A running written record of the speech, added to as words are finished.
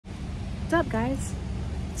What's up, guys?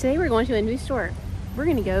 Today we're going to a new store. We're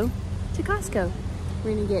gonna go to Costco.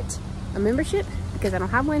 We're gonna get a membership because I don't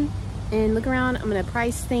have one, and look around. I'm gonna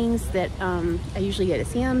price things that I usually get at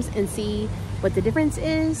Sam's and see what the difference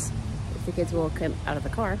is, if the kids will come out of the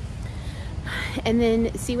car, and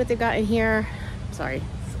then see what they've got in here. Sorry,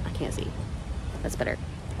 I can't see. That's better.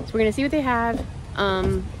 So we're gonna see what they have,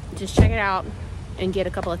 just check it out and get a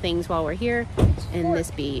couple of things while we're here, and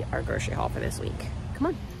this be our grocery haul for this week. Come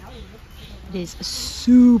on. It is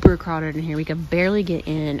super crowded in here. We could barely get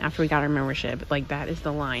in after we got our membership. Like, that is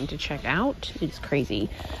the line to check out. It's crazy.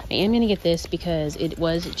 I am gonna get this because it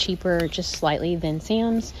was cheaper just slightly than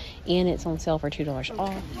Sam's, and it's on sale for $2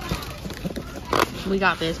 off. We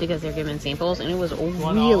got this because they're giving samples, and it was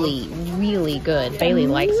really, really good. Bailey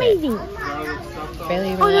likes it.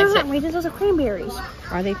 Bailey really likes it. Wait, those are cranberries.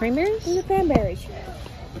 Are they cranberries? These are cranberries.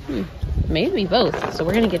 Maybe both. So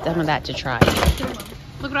we're gonna get some of that to try.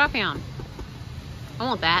 Look what I found. I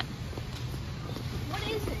want that. What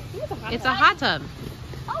is it? It's a hot tub.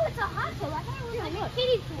 Oh, it's a hot tub. I thought it was like a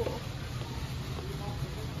kiddie pool.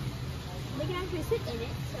 They can actually sit in it,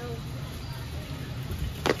 so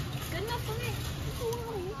good enough for me.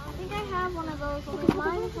 I think I have one of those.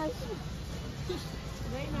 Mine has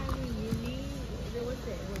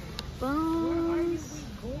bones,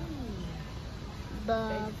 the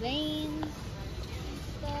veins,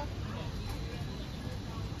 stuff.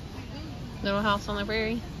 Little House on the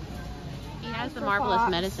Prairie. He has the Marvelous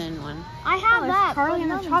Medicine one. I have that. Charlie and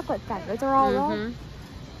the Chocolate Factory. They're all Mm-hmm.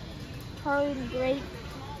 Charlie the Great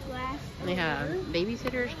Glass. They have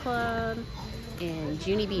Babysitter's Club and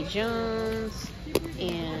Junie B. Jones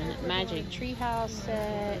and Magic Treehouse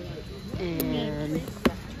set, and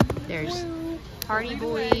there's Hardy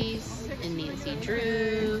Boys and Nancy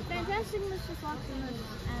Drew. Fantastic Mr. Fox and this.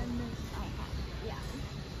 Yeah.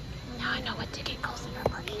 Now I know what to get Colson for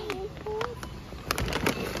marketing.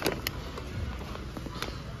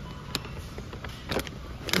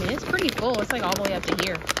 I mean, it's pretty full. It's like all the way up to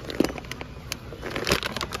here.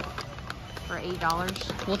 For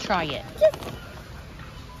 $8. We'll try it.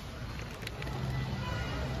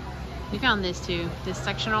 We found this too. This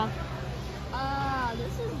sectional.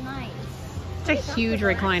 This is nice. It's a huge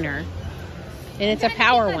recliner. And it's a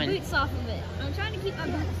power one. Boots off of it. I'm trying to keep my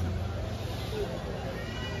boots off.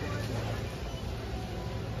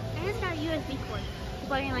 And it's got a USB cord.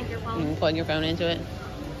 Plug in like your phone. You can plug your phone into it.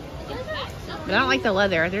 But I don't like the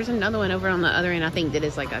leather. There's another one over on the other end, I think, that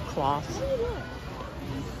is like a cloth.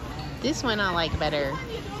 This one I like better.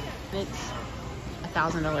 It's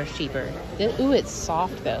 $1,000 cheaper. Ooh, it's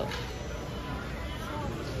soft though.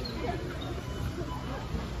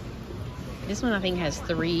 This one I think has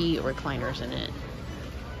 3 recliners in it,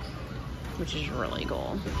 which is really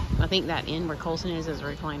cool. I think that end where Colson is a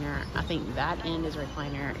recliner. I think that end is a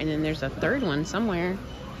recliner. And then there's a third one somewhere.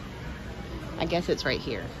 I guess it's right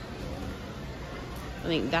here. I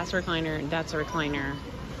think that's a recliner, that's a recliner.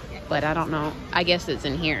 But I don't know. I guess it's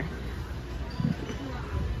in here.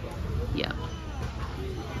 Yeah.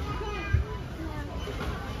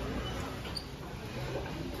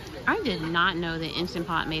 I did not know that Instant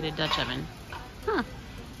Pot made a Dutch oven. Huh.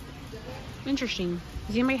 Interesting.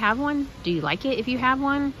 Does anybody have one? Do you like it if you have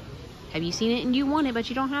one? Have you seen it and you want it but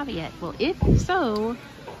you don't have it yet? Well, if so,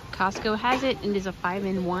 Costco has it, and it is a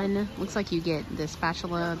 5-in-1. Looks like you get the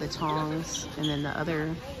spatula, the tongs, and then the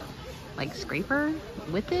other like scraper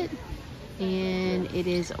with it. And it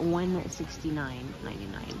is $169.99.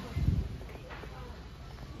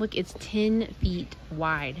 Look, it's 10 feet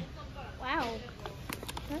wide. Wow.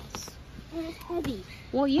 That's heavy.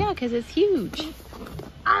 Well, yeah, because it's huge.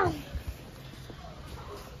 Ow.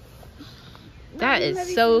 That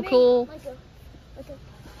is so cool. Like a...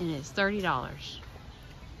 And it's $30.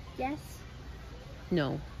 Yes.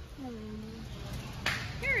 No.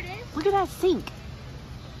 Here it is. Look at that sink.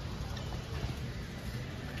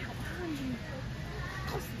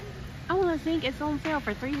 I want to think it's on sale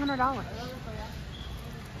for $300.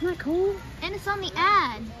 Isn't that cool? And it's on the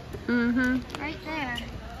ad. Mm-hmm. Right there.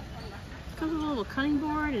 Comes with a little cutting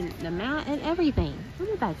board and the mat and everything. Look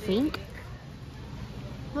at that sink.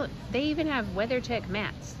 Look, they even have WeatherTech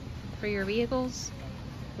mats for your vehicles,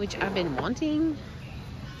 which I've been wanting.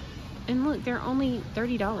 And look, they're only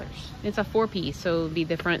 $30. It's a 4-piece, so it'll be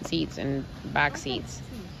the front seats and back seats.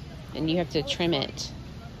 And you have to trim it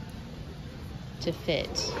to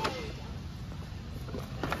fit.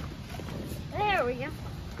 There we go.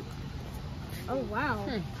 Oh, wow.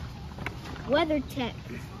 WeatherTech.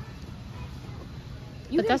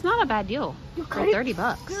 But that's not a bad deal for $30.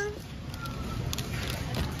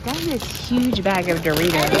 Got this huge bag of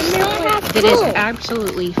Doritos that is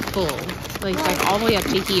absolutely full. Like, it's like all the way up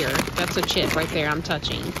to here. That's a chip right there I'm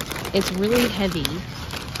touching. It's really heavy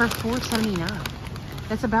for $4.79.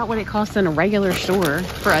 That's about what it costs in a regular store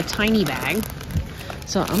for a tiny bag.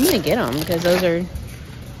 So I'm gonna get them because those are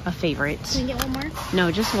a favorite. Can we get one more?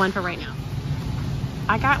 No, just one for right now.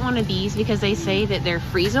 I got one of these because they say that they're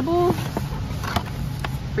freezable.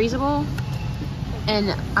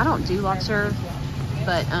 And I don't do lobster,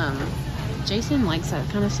 but Jason likes that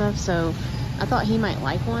kind of stuff, so I thought he might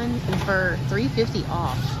like one. And for $3.50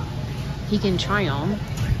 off, he can try them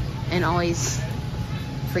and always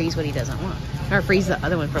freeze what he doesn't want, or freeze the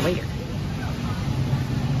other one for later.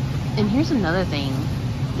 And here's another thing.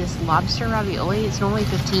 This lobster ravioli, it's normally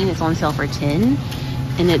 $15, it's on sale for $10,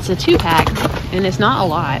 and it's a 2-pack, and it's not a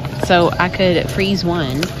lot, so I could freeze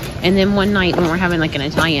one, and then one night when we're having like an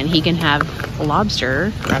Italian, he can have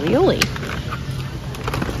lobster ravioli.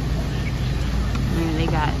 And they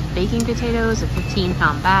got baking potatoes, a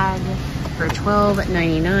 15-pound bag for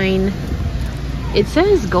 $12.99. It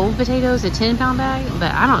says gold potatoes, a 10-pound bag,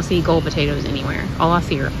 but I don't see gold potatoes anywhere. All I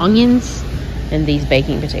see are onions and these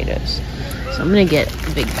baking potatoes. So I'm gonna get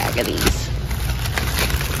a big bag of these.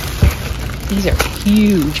 These are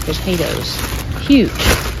huge potatoes. Huge.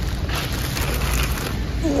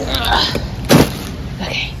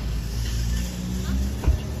 Okay.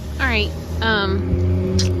 Alright.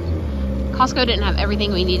 Costco didn't have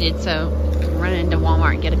everything we needed, so I'm running into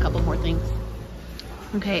Walmart and get a couple more things.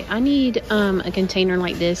 Okay, I need a container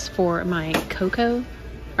like this for my cocoa.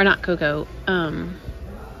 Or not cocoa.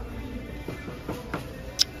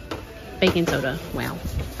 Baking soda. Wow,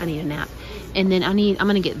 I need a nap. And then I'm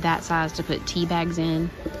gonna get that size to put tea bags in,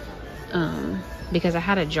 because I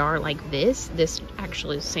had a jar like this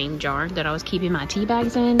actually the same jar that I was keeping my tea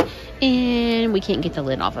bags in, and we can't get the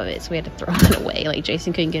lid off of it, so we had to throw it away. Like,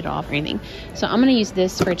 Jason couldn't get it off or anything. So I'm gonna use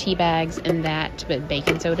this for tea bags and that to put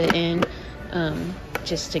baking soda in,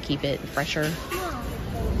 just to keep it fresher.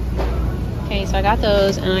 Okay, so I got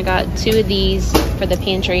those, and I got 2 of these for the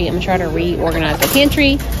pantry. I'm gonna try to reorganize the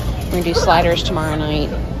pantry. We're gonna do sliders tomorrow night,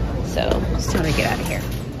 so it's time to get out of here.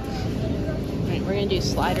 All right, we're gonna do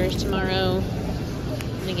sliders tomorrow.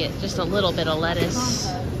 I'm gonna get just a little bit of lettuce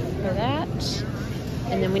for that,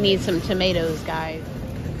 and then we need some tomatoes, guys.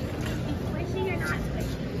 Spicy or not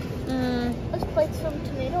spicy? Let's plate some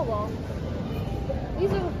tomato ball.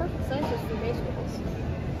 These are the perfect sizes for vegetables.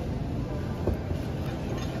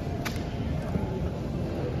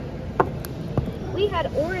 We had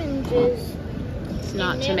oranges. It's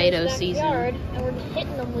not tomato season. And we're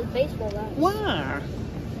hitting them with baseball bats. Wow.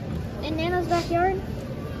 In Nana's backyard?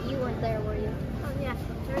 You weren't there, were you? Oh, yeah.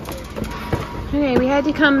 Okay, we had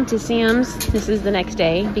to come to Sam's. This is the next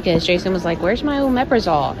day because Jason was like, where's my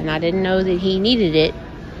omeprazole? And I didn't know that he needed it.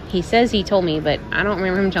 He says he told me, but I don't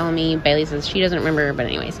remember him telling me. Bailey says she doesn't remember, but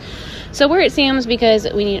anyways. So we're at Sam's because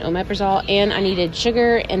we need omeprazole, and I needed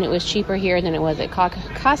sugar, and it was cheaper here than it was at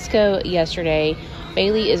Costco yesterday.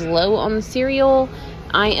 Bailey is low on the cereal.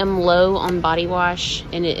 I am low on body wash,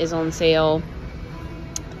 and it is on sale.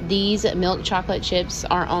 These milk chocolate chips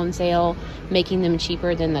are on sale, making them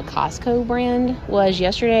cheaper than the Costco brand was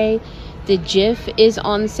yesterday. The Jif is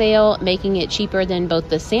on sale, making it cheaper than both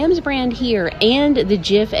the Sam's brand here and the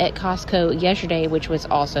Jif at Costco yesterday, which was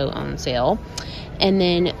also on sale. And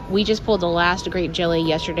then we just pulled the last grape jelly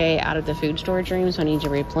yesterday out of the food storage room, so I need to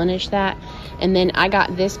replenish that. And then I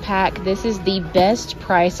got this pack. This is the best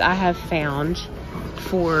price I have found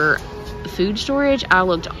for food storage. I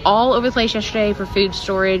looked all over the place yesterday for food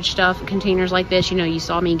storage stuff, containers like this. You know, you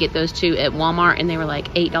saw me get those 2 at Walmart, and they were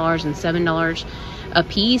like $8 and $7 a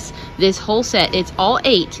piece. This whole set, it's all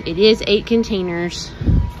 8. It is 8 containers.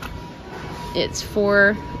 It's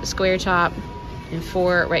 4 square top and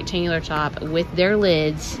 4 rectangular top with their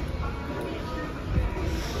lids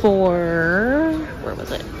for, where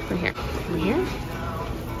was it? Right here. Right here?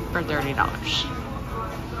 For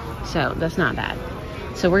 $30. So that's not bad.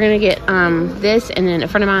 So we're gonna get this, and then a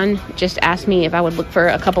friend of mine just asked me if I would look for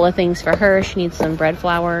a couple of things for her. She needs some bread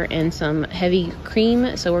flour and some heavy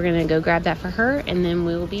cream, so we're gonna go grab that for her, and then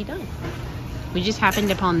we will be done. We just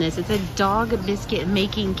happened upon this. It's a dog biscuit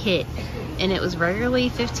making kit, and it was regularly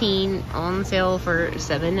 $15, on sale for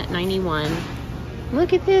 $7.91.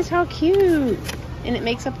 Look at this, how cute! And it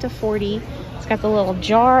makes up to 40. It's got the little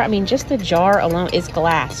jar. I mean, just the jar alone is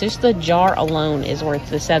glass. Just the jar alone is worth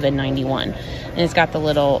the $7.91. And it's got the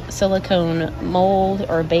little silicone mold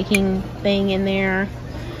or baking thing in there,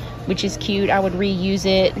 which is cute. I would reuse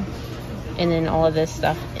it. And then all of this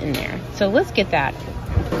stuff in there. So let's get that.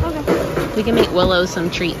 Okay. We can make Willow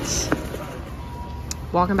some treats.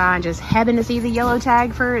 Walking by and just happened to see the yellow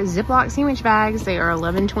tag for Ziploc sandwich bags. They are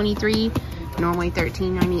 $11.23, normally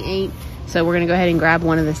 $13.98. So we're gonna go ahead and grab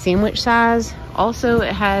one of the sandwich size. Also,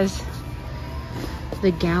 it has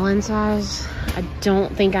the gallon size. I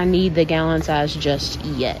don't think I need the gallon size just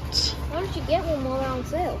yet. Why don't you get one while they're on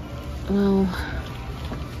sale? Well,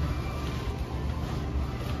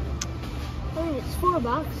 I mean, it's 4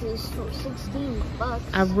 boxes for $16.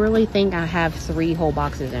 I really think I have 3 whole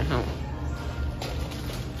boxes at home.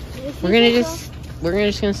 We're just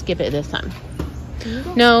gonna skip it this time.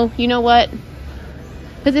 No, you know what?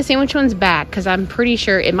 Put the sandwich ones back, because I'm pretty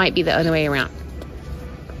sure it might be the other way around.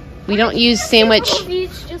 We don't use sandwich.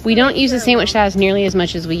 We don't use the sandwich size nearly as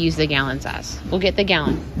much as we use the gallon size. We'll get the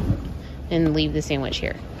gallon and leave the sandwich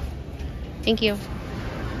here. Thank you.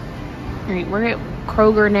 All right, we're at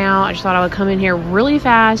Kroger now. I just thought I would come in here really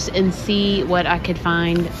fast and see what I could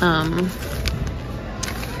find.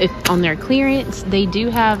 If on their clearance, they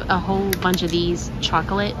do have a whole bunch of these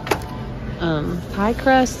chocolate pie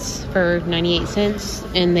crusts for 98 cents,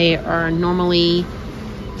 and they are normally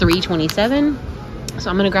 $3.27. So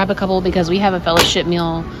I'm gonna grab a couple because we have a fellowship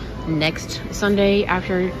meal next Sunday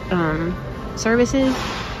after services.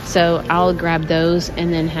 So I'll grab those,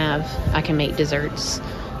 and then I can make desserts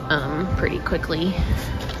pretty quickly.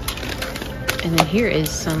 And then here is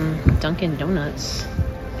some Dunkin' Donuts.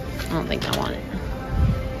 I don't think I want it.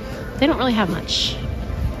 They don't really have much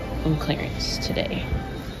on clearance today.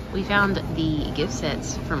 We found the gift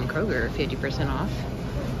sets from Kroger 50% off.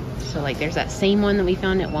 So like there's that same one that we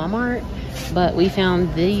found at Walmart, but we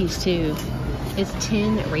found these too. It's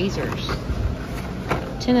 10 razors,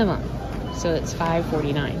 10 of them. So it's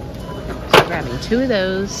 $5.49. So I'm grabbing 2 of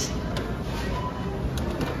those.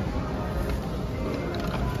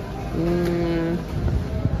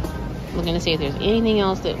 We're gonna see if there's anything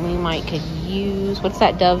else that we might could use. What's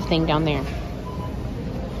that Dove thing down there?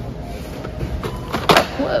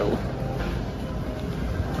 Whoa.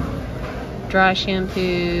 Dry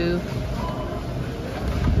shampoo,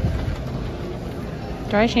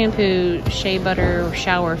 shea butter,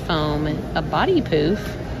 shower foam, a body poof,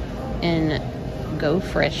 and Go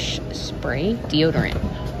Fresh spray deodorant.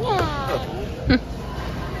 Yeah.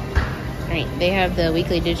 All right, they have the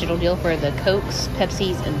weekly digital deal for the Cokes,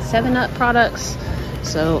 Pepsis, and 7-Up products.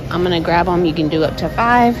 So I'm gonna grab them. You can do up to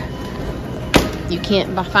 5. You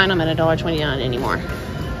can't find them at $1.29 anymore.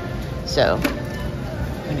 So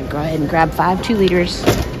I'm gonna go ahead and grab 5 2-liters,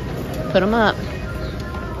 put them up.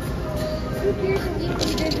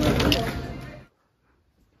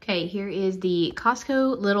 Okay, here is the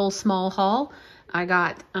Costco little small haul. I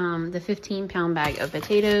got the 15-pound bag of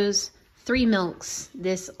potatoes, 3 milks,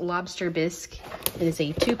 this lobster bisque. It is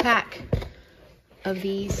a 2-pack of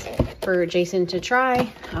these for Jason to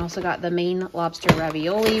try. I also got the Maine lobster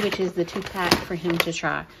ravioli, which is the 2-pack for him to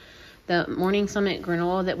try. The Morning Summit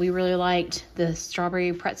granola that we really liked, the strawberry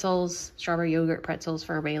yogurt pretzels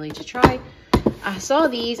for Bailey to try. I saw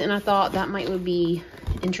these and I thought that would be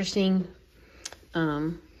interesting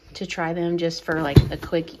to try them just for like a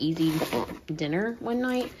quick, easy dinner one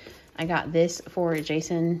night. I got this for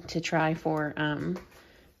Jason to try for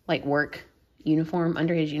like work uniform,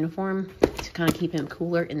 under his uniform, to kind of keep him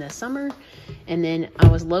cooler in the summer. And then I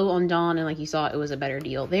was low on Dawn, and like you saw, it was a better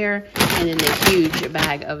deal there. And then the huge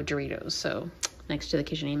bag of Doritos. So next to the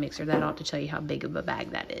KitchenAid mixer, that ought to tell you how big of a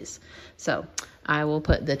bag that is. So I will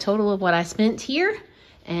put the total of what I spent here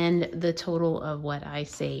and the total of what I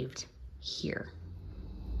saved here.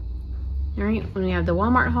 All right, when we have the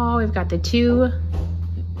Walmart haul, we've got the 2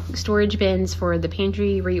 storage bins for the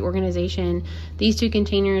pantry reorganization, these 2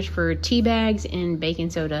 containers for tea bags and baking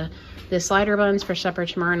soda, the slider buns for supper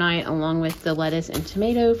tomorrow night, along with the lettuce and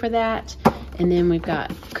tomato for that. And then we've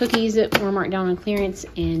got cookies that were marked down on clearance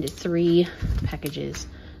and 3 packages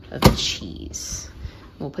of cheese.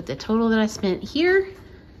 We'll put the total that I spent here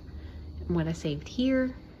and what I saved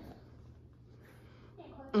here.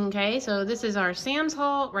 Okay, so this is our Sam's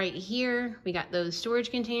haul right here. We got those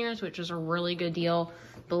storage containers, which was a really good deal.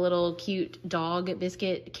 The little cute dog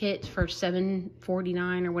biscuit kit for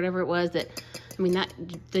 $7.49 or whatever it was. That, I mean, that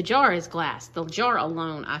the jar is glass. The jar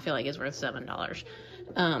alone, I feel like, is worth $7.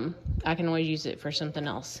 I can always use it for something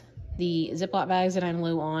else. The Ziploc bags that I'm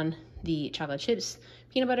low on, the chocolate chips,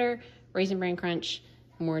 peanut butter, Raisin Bran Crunch,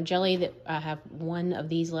 more jelly that I have 1 of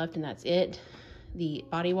these left and that's it. The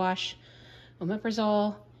body wash,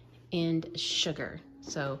 omeprazole, and sugar.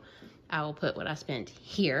 So I will put what I spent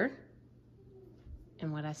here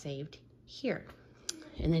and what I saved here.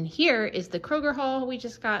 And then here is the Kroger haul we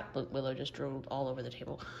just got. Look, Willow just drooled all over the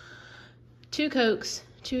table. 2 Cokes,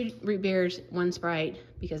 2 root beers, 1 Sprite,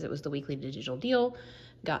 because it was the weekly digital deal.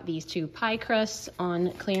 Got these 2 pie crusts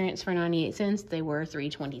on clearance for 98 cents. They were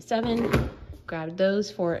 $3.27. Grabbed those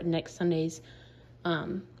for next Sunday's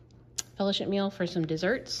fellowship meal for some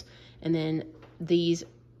desserts. And then these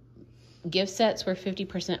gift sets were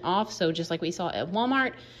 50% off. So just like we saw at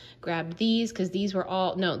Walmart, grabbed these because these were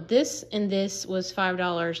all, no, this and this was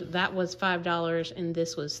 $5. That was $5 and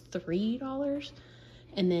this was $3.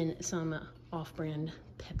 And then some off-brand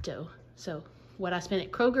Pepto. So what I spent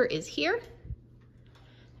at Kroger is here.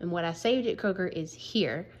 And what I saved at Kroger is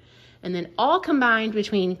here. And then all combined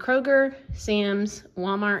between Kroger, Sam's,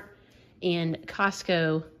 Walmart, and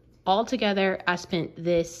Costco, all together, I spent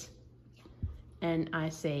this and I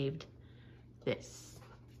saved this.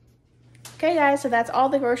 Okay guys, so that's all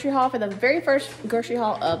the grocery haul for the very first grocery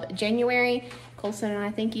haul of January. Colson and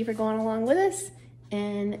I thank you for going along with us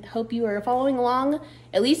and hope you are following along,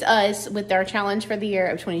 at least us, with our challenge for the year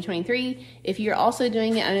of 2023. If you're also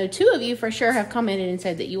doing it, I know 2 of you for sure have commented and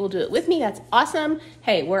said that you will do it with me. That's awesome.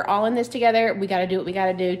 Hey, we're all in this together. We got to do what we got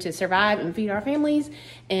to do to survive and feed our families,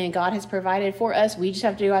 and God has provided for us. We just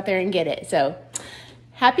have to go out there and get it. So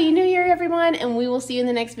Happy New Year, everyone, and we will see you in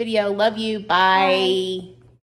the next video. Love you. Bye. Bye.